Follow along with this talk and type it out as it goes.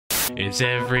It's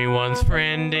everyone's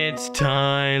friend, it's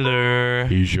Tyler.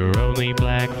 He's your only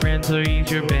black friend, so he's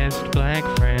your best black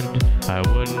friend. I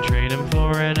wouldn't trade him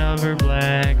for another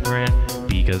black friend,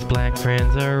 because black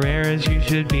friends are rare, as you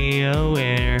should be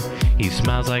aware. He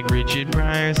smiles like Richard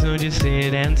Pryor, so just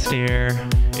sit and stare.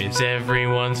 It's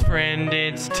everyone's friend,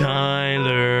 it's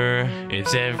Tyler.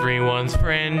 It's everyone's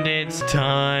friend, it's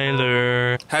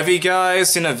Tyler. Have you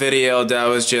guys seen a video that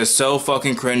was just so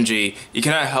fucking cringy? You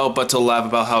cannot help but to laugh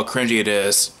about how cringy it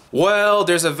is. Well,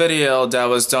 there's a video that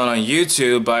was done on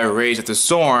YouTube by Rage at the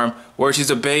Storm, where she's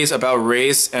debates about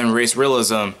race and race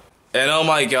realism. And oh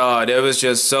my god, it was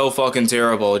just so fucking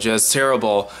terrible, just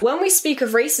terrible. When we speak of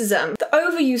racism, the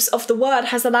overuse of the word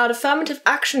has allowed affirmative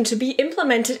action to be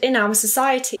implemented in our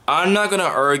society. I'm not gonna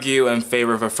argue in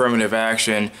favor of affirmative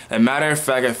action, and matter of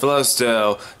fact, I feel as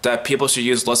though that people should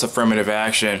use less affirmative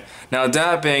action. Now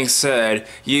that being said,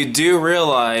 you do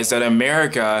realize that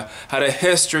America had a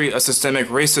history of systemic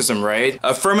racism, right?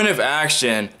 Affirmative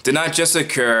action did not just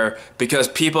occur because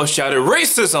people shouted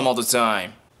racism all the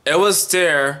time. It was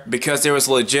there because there was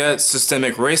legit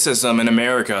systemic racism in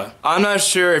America. I'm not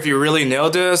sure if you really know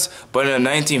this, but in the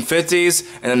 1950s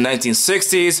and the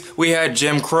 1960s, we had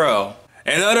Jim Crow.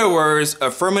 In other words,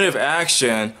 affirmative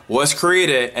action was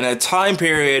created in a time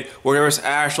period where there was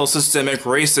actual systemic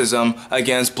racism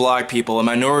against black people and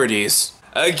minorities.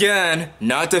 Again,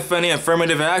 not defending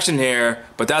affirmative action here,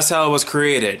 but that's how it was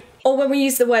created. Or when we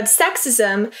use the word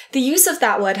sexism, the use of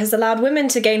that word has allowed women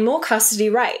to gain more custody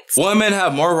rights. Women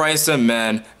have more rights than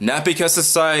men, not because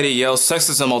society yells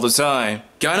sexism all the time.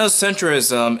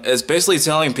 Gynocentrism is basically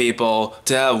telling people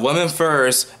to have women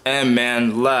first and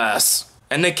men last.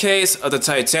 In the case of the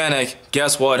Titanic,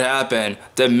 guess what happened?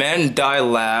 The men die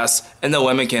last and the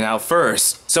women came out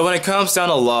first. So when it comes down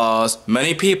to laws,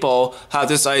 many people have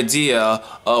this idea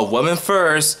of women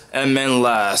first and men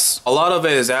last. A lot of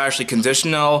it is actually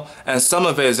conditional and some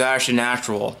of it is actually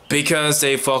natural. Because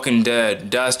they fucking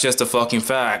did. That's just a fucking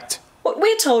fact. What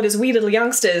we're told as we little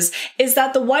youngsters is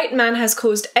that the white man has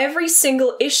caused every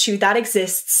single issue that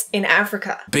exists in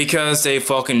Africa. Because they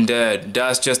fucking did.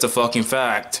 That's just a fucking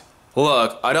fact.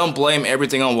 Look, I don't blame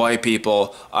everything on white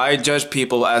people. I judge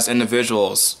people as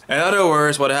individuals. In other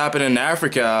words, what happened in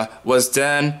Africa was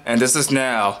then and this is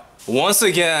now. Once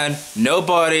again,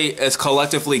 nobody is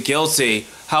collectively guilty.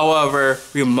 However,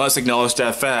 we must acknowledge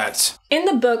that fact. In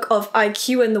the book of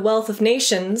IQ and the Wealth of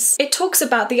Nations, it talks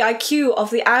about the IQ of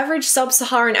the average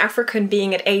sub-Saharan African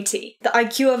being at 80. The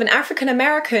IQ of an African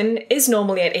American is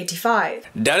normally at 85.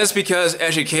 That is because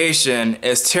education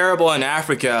is terrible in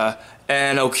Africa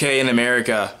and okay in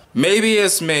America. Maybe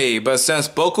it's me, but since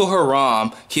Boko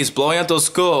Haram keeps blowing up those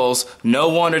schools, no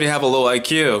wonder they have a low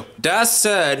IQ. That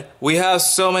said, we have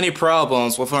so many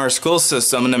problems with our school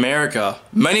system in America.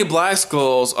 Many black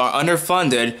schools are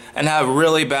underfunded and have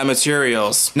really bad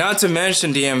materials. Not to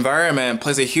mention the environment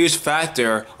plays a huge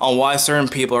factor on why certain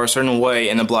people are a certain way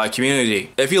in the black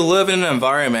community. If you live in an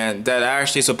environment that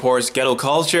actually supports ghetto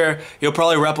culture, you'll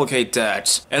probably replicate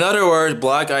that. In other words,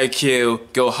 black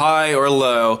IQ go high or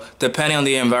low depending on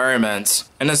the environment.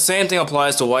 And the same thing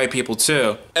applies to white people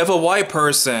too. If a white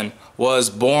person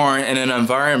was born in an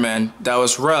environment that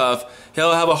was rough,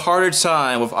 he'll have a harder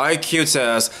time with IQ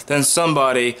tests than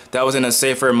somebody that was in a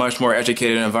safer, much more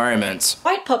educated environment.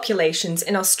 White populations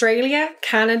in Australia,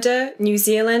 Canada, New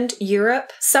Zealand,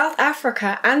 Europe, South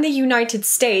Africa, and the United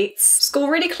States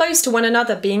score really close to one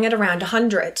another, being at around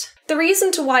 100. The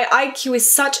reason to why IQ is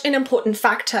such an important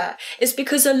factor is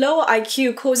because a lower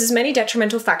IQ causes many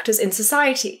detrimental factors in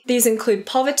society. These include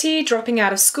poverty, dropping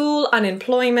out of school,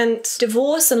 unemployment,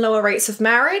 divorce and lower rates of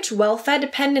marriage, welfare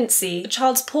dependency, a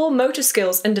child's poor motor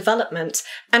skills and development,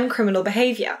 and criminal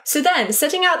behavior. So then,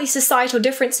 setting out these societal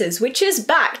differences, which is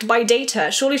backed by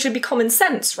data, surely should be common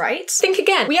sense, right? Think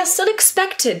again, we are still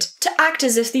expected to act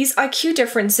as if these IQ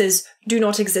differences do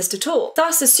not exist at all,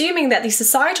 thus assuming that these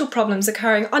societal problems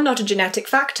occurring are not a genetic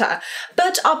factor,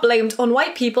 but are blamed on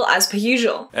white people as per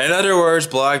usual. In other words,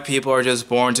 black people are just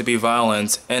born to be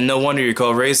violent, and no wonder you're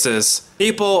called racist.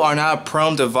 People are not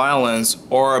prone to violence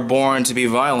or are born to be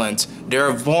violent. They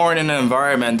are born in an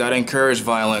environment that encourages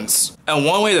violence. And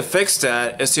one way to fix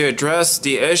that is to address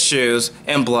the issues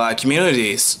in black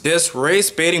communities. This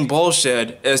race-baiting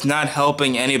bullshit is not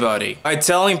helping anybody. By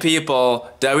telling people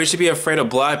that we should be afraid of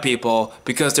black people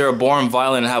because they were born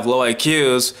violent and have low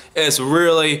IQs, it's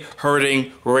really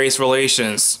hurting race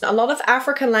relations. A lot of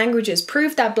African languages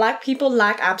prove that black people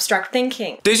lack abstract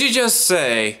thinking. Did you just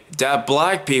say that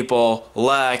black people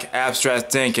lack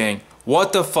abstract thinking?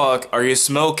 What the fuck are you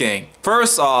smoking?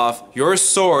 First off, your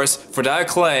source for that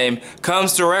claim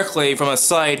comes directly from a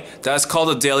site that's called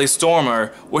the Daily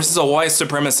Stormer, which is a white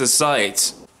supremacist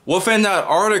site. Within that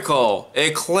article,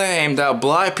 it claimed that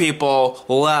black people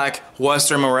lack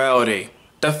Western morality.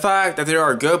 The fact that there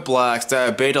are good blacks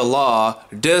that obey the law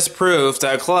disproves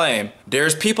that claim.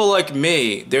 There's people like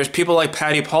me, there's people like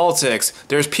Patty Politics,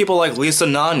 there's people like Lisa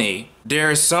Nani.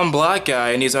 There's some black guy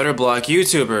and these other black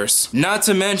YouTubers. Not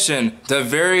to mention the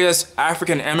various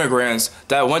African immigrants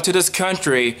that went to this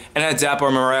country and adapt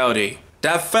our morality.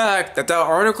 That fact that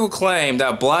article claimed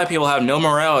that black people have no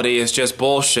morality is just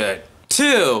bullshit.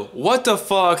 2. What the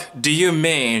fuck do you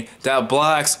mean that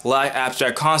blacks lack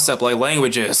abstract concepts like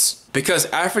languages? Because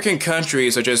African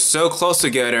countries are just so close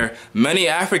together, many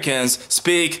Africans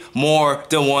speak more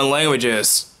than one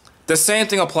languages. The same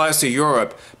thing applies to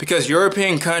Europe, because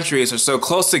European countries are so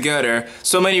close together,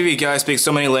 so many of you guys speak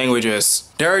so many languages.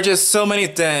 There are just so many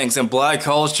things in black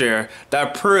culture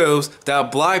that proves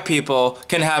that black people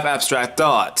can have abstract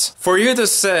thought. For you to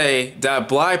say that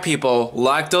black people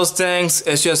lack those things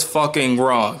is just fucking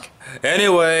wrong.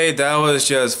 Anyway, that was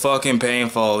just fucking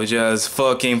painful. Just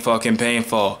fucking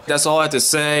painful. That's all I have to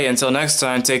say. Until next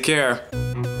time, take care.